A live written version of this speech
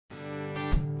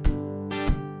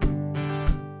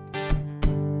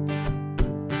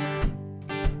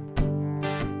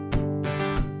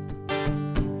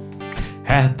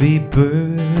Happy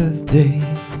birthday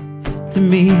to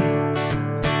me.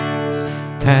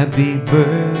 Happy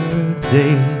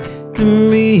birthday to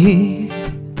me.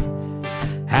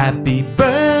 Happy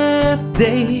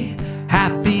birthday,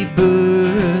 happy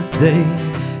birthday,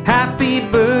 happy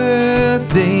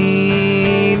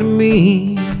birthday to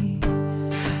me.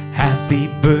 Happy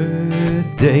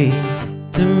birthday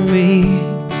to me.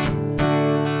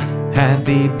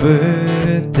 Happy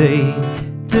birthday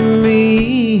to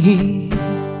me.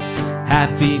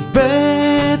 Happy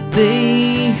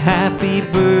birthday, happy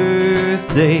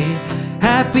birthday,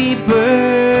 happy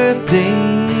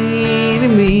birthday to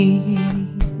me.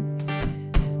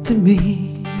 To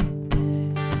me,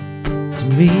 to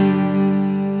me.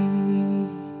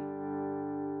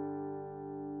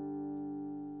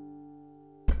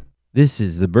 This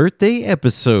is the birthday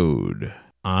episode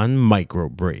on Micro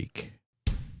Break.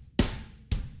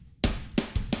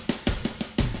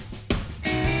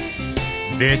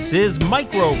 This is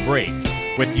Micro Break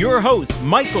with your host,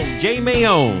 Michael J.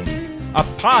 Mayone, a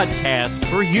podcast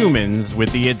for humans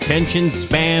with the attention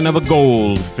span of a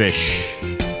goldfish.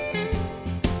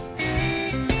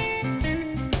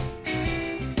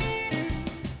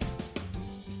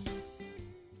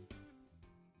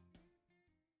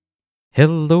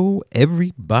 Hello,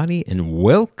 everybody, and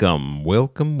welcome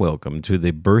to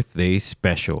the birthday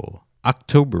special.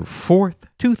 October 4th,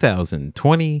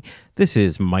 2020. This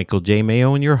is Michael J.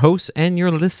 Mayone, your host, and you're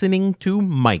listening to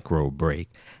Micro Break.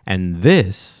 And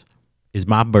this is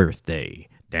my birthday.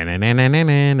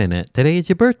 Today is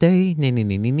your birthday.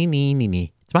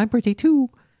 It's my birthday too.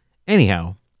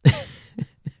 Anyhow,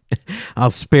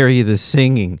 I'll spare you the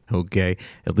singing, okay?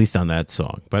 At least on that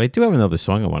song. But I do have another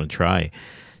song I want to try.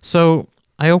 So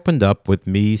I opened up with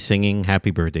me singing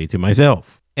happy birthday to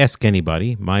myself. Ask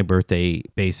anybody. My birthday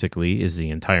basically is the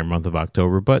entire month of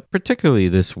October, but particularly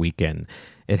this weekend.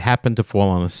 It happened to fall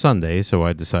on a Sunday, so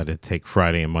I decided to take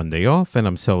Friday and Monday off, and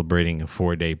I'm celebrating a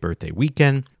 4-day birthday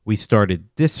weekend. We started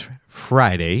this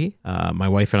Friday. My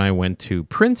wife and I went to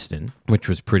Princeton, which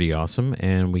was pretty awesome,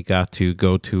 and we got to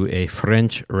go to a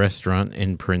French restaurant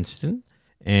in Princeton.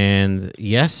 And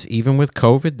yes, even with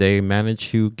COVID, they managed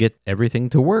to get everything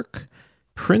to work.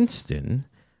 Princeton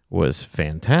was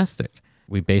fantastic.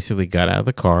 We basically got out of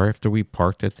the car after we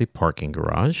parked at the parking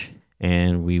garage,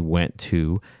 and we went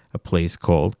to a place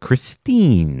called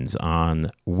Christine's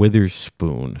on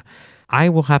Witherspoon. I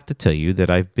will have to tell you that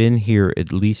I've been here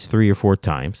at least 3 or 4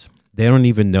 times. They don't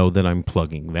even know that I'm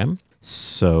plugging them,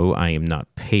 so I am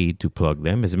not paid to plug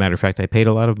them. As a matter of fact, I paid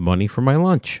a lot of money for my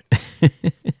lunch.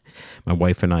 My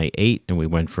wife and I ate, and we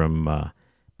went from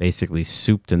basically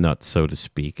soup to nuts, so to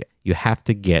speak. You have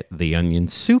to get the onion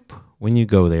soup when you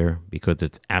go there because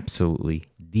it's absolutely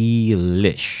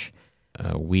delish.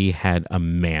 We had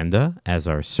Amanda as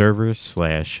our server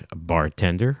 /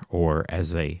 bartender, or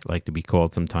as they like to be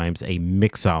called sometimes, a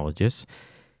mixologist.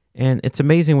 And it's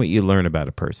amazing what you learn about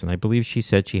a person. I believe she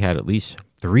said she had at least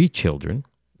 3 children.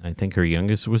 I think her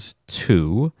youngest was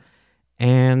 2.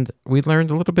 And we learned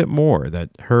a little bit more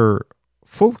that her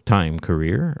full-time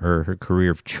career, or her career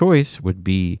of choice, would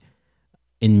be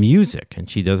in music. And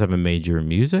she does have a major in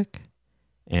music.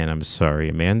 And I'm sorry,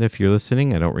 Amanda, if you're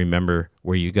listening, I don't remember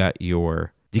where you got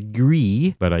your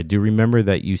degree, but I do remember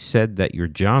that you said that your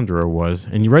genre was,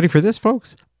 and you ready for this,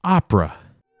 folks? Opera.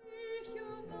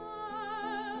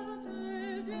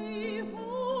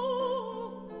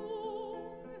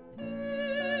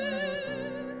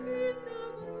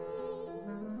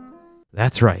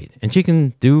 That's right. And she can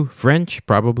do French,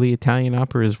 probably Italian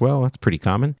opera as well. That's pretty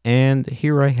common. And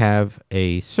here I have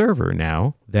a server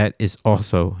now that is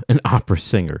also an opera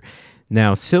singer.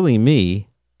 Now, silly me,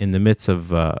 in the midst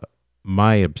of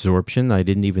my absorption, I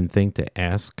didn't even think to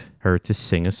ask her to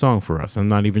sing a song for us. I'm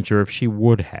not even sure if she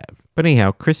would have. But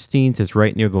anyhow, Christine's is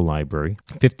right near the library,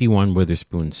 51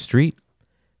 Witherspoon Street.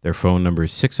 Their phone number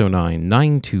is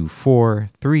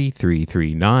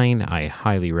 609-924-3339. I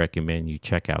highly recommend you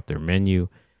check out their menu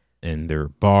and their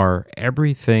bar.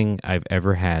 Everything I've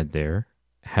ever had there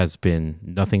has been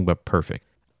nothing but perfect.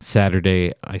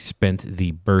 Saturday, I spent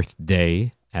the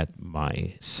birthday at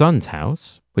my son's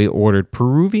house. We ordered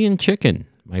Peruvian chicken.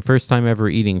 My first time ever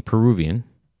eating Peruvian.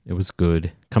 It was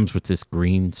good. Comes with this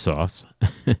green sauce.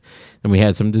 Then we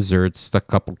had some desserts, stuck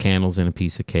a couple candles in a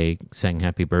piece of cake, sang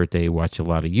happy birthday, watched a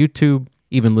lot of YouTube,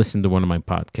 even listened to one of my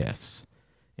podcasts,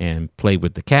 and played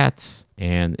with the cats,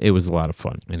 and it was a lot of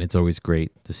fun. And it's always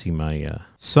great to see my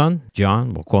son,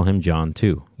 John. We'll call him John,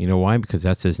 too. You know why? Because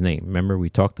that's his name. Remember, we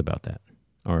talked about that.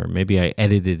 Or maybe I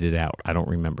edited it out. I don't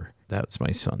remember. That's my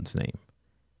son's name.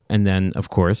 And then, of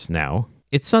course, now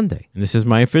it's Sunday, and this is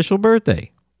my official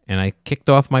birthday. And I kicked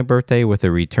off my birthday with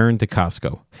a return to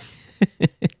Costco.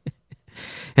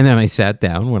 And then I sat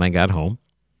down when I got home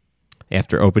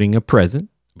after opening a present,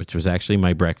 which was actually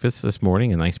my breakfast this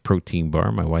morning, a nice protein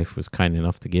bar my wife was kind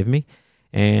enough to give me.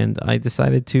 And I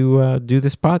decided to do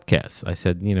this podcast. I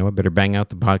said, I better bang out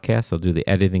the podcast. I'll do the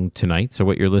editing tonight. So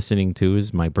what you're listening to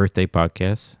is my birthday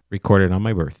podcast recorded on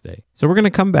my birthday. So we're going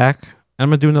to come back. I'm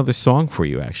going to do another song for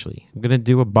you, actually. I'm going to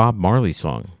do a Bob Marley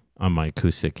song on my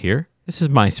acoustic here. This is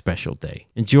my special day.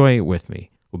 Enjoy it with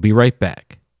me. We'll be right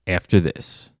back after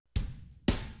this.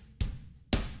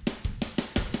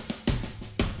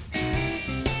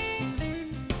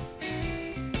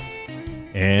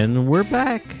 And we're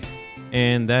back.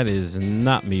 And that is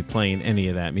not me playing any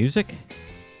of that music.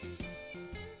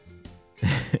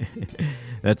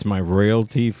 That's my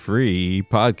royalty-free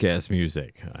podcast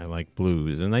music. I like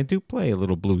blues, and I do play a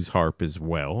little blues harp as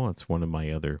well. That's one of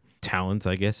my other talents,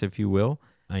 I guess, if you will.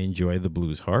 I enjoy the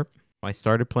blues harp. I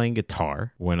started playing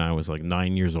guitar when I was like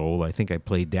 9 years old. I think I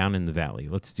played Down in the Valley.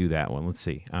 Let's do that one. Let's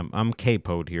see. I'm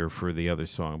capoed here for the other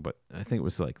song, but I think it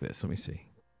was like this. Let me see.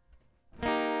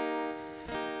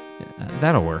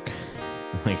 That'll work.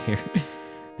 Like here,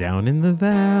 down in the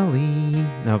valley.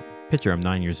 Now, picture I'm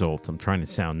 9 years old, so I'm trying to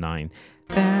sound 9.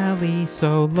 Valley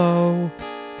so low.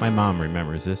 My mom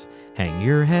remembers this. Hang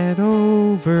your head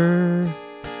over.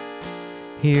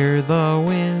 Hear the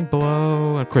wind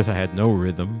blow. Of course, I had no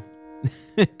rhythm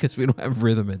because we don't have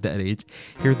rhythm at that age.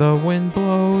 Hear the wind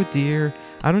blow, dear.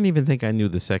 I don't even think I knew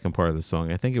the second part of the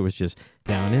song. I think it was just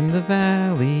down in the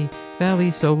valley,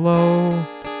 valley so low.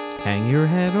 Hang your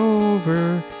head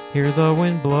over. Hear the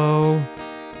wind blow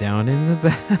down in the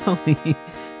valley,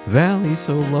 valley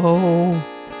so low.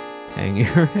 Hang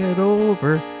your head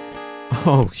over.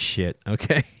 Oh, shit.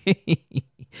 Okay.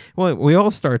 Well, we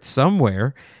all start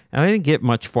somewhere. And I didn't get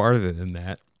much farther than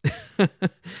that.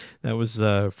 That was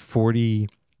 40,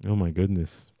 oh my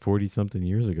goodness, 40-something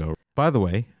years ago. By the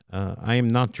way, I am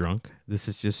not drunk. This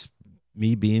is just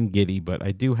me being giddy, but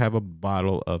I do have a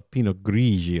bottle of Pinot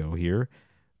Grigio here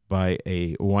by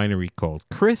a winery called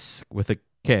Chris with a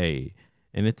K,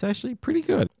 and it's actually pretty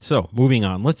good. So, moving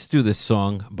on, let's do this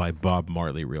song by Bob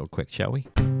Marley real quick, shall we?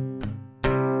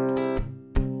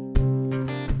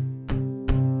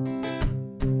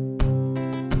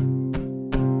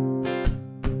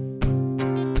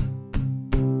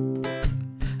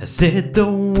 I said,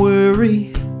 don't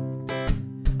worry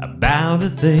about a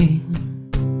thing,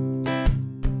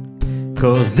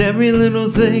 'cause every little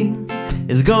thing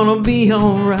is gonna be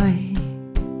alright.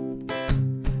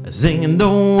 Singing,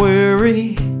 don't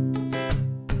worry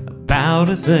about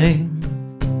a thing,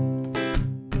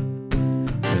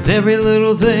 'cause every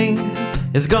little thing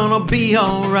is gonna be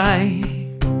alright.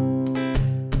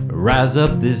 Rise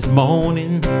up this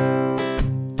morning,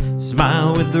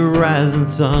 smile with the rising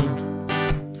sun.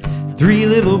 3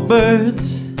 little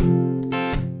birds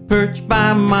perched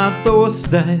by my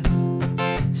doorstep,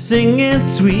 singing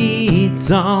sweet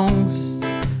songs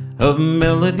of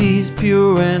melodies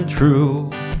pure and true,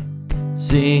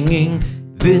 singing,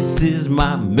 this is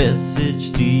my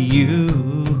message to you.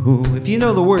 If you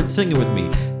know the words, sing it with me.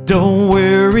 Don't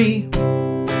worry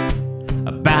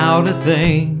about a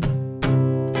thing,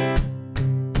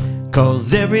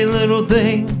 'cause every little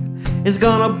thing is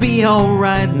gonna be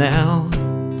alright now.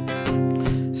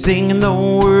 Singing,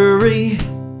 don't worry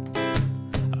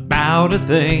about a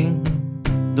thing.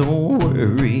 Don't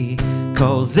worry,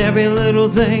 'cause every little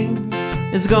thing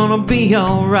is gonna be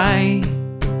alright.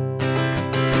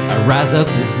 I rise up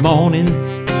this morning,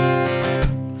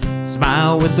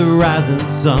 smile with the rising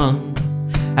sun.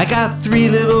 I got 3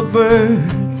 little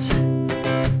birds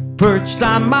perched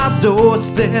on my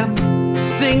doorstep,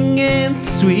 singing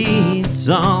sweet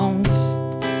songs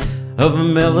of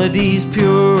melodies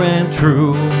pure and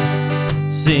true,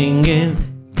 singing,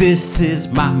 this is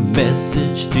my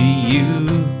message to you.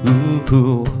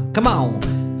 Come on.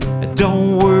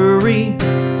 Don't worry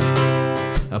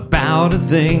about a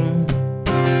thing,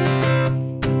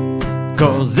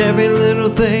 'cause every little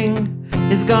thing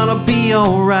is gonna be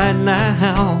alright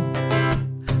now.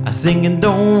 I sing and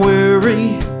don't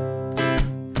worry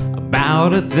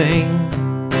about a thing,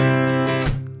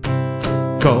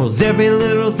 'cause every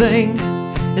little thing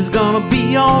is gonna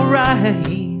be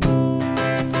alright.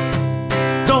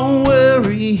 Don't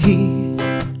worry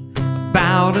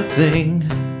about a thing,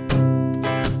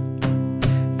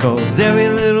 'cause every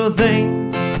little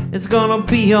thing is gonna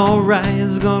be alright.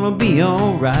 It's gonna be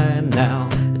alright now.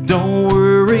 Don't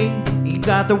worry, you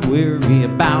got to worry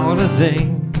about a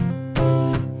thing,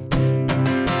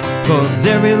 'cause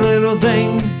every little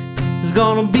thing is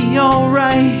gonna be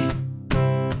alright.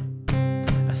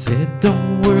 I said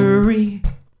don't worry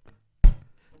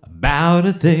about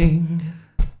a thing.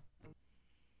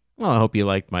 Well, I hope you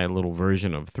liked my little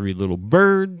version of Three Little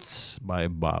Birds by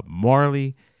Bob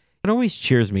Marley. It always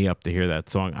cheers me up to hear that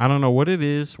song. I don't know what it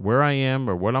is, where I am,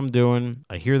 or what I'm doing.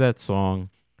 I hear that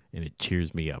song, and it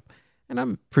cheers me up. And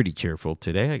I'm pretty cheerful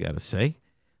today, I got to say.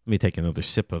 Let me take another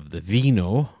sip of the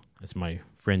vino, as my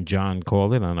friend John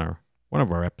called it on one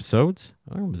of our episodes.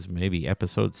 I think it was maybe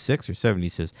episode 6 or 7. He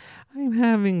says, I'm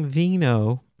having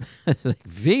vino. Like,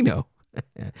 vino?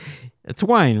 It's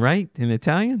wine, right? In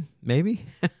Italian? Maybe?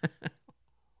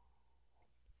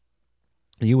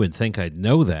 You would think I'd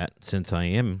know that since I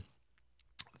am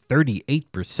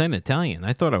 38% Italian.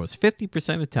 I thought I was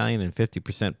 50% Italian and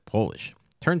 50% Polish.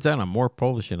 Turns out I'm more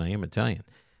Polish than I am Italian.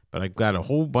 But I've got a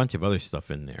whole bunch of other stuff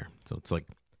in there. So it's like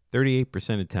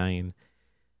 38% Italian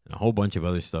and a whole bunch of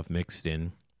other stuff mixed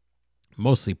in.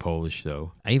 Mostly Polish,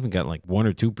 though. I even got like 1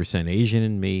 or 2% Asian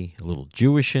in me, a little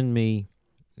Jewish in me.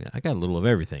 Yeah, I got a little of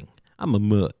everything. I'm a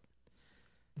mutt.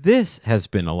 This has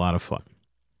been a lot of fun.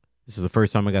 This is the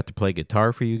first time I got to play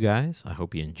guitar for you guys. I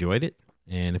hope you enjoyed it.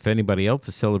 And if anybody else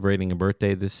is celebrating a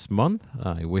birthday this month,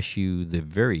 I wish you the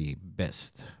very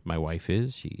best. My wife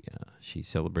is. She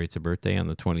celebrates a birthday on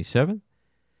the 27th.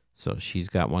 So she's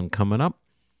got one coming up.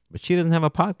 But she doesn't have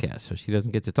a podcast, so she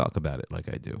doesn't get to talk about it like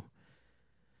I do.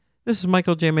 This is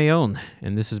Michael J. Mayone,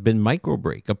 and this has been Micro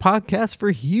Break, a podcast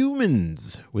for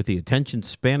humans with the attention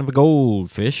span of a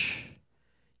goldfish.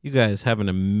 You guys have an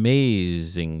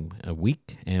amazing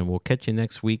week, and we'll catch you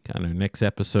next week on our next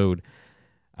episode.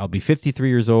 I'll be 53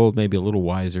 years old, maybe a little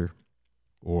wiser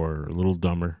or a little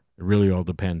dumber. It really all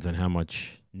depends on how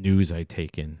much news I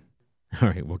take in. All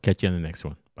right, we'll catch you on the next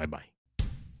one. Bye-bye.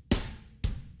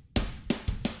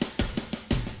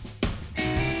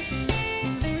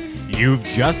 You've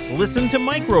just listened to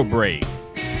Micro Break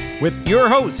with your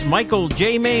host, Michael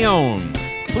J. Mayone.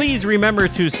 Please remember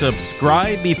to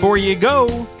subscribe before you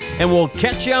go, and we'll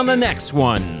catch you on the next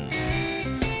one.